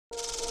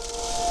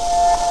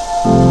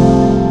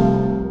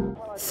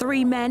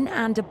3 men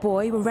and a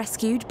boy were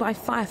rescued by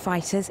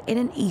firefighters in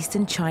an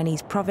eastern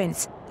Chinese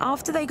province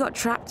after they got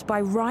trapped by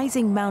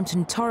rising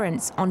mountain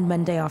torrents on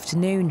Monday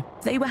afternoon.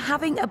 They were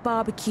having a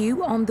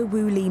barbecue on the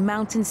Wuli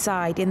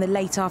mountainside in the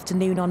late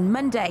afternoon on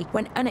Monday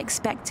when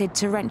unexpected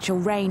torrential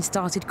rain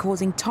started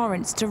causing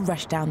torrents to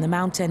rush down the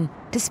mountain.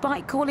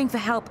 Despite calling for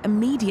help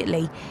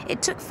immediately,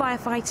 it took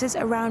firefighters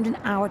around an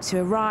hour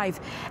to arrive,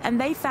 and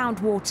they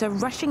found water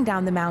rushing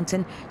down the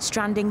mountain,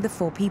 stranding the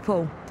 4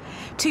 people.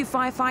 2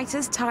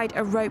 firefighters tied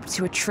a rope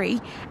to a tree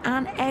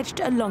and edged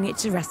along it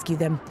to rescue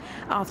them.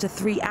 After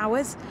 3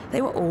 hours,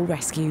 they were all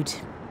rescued.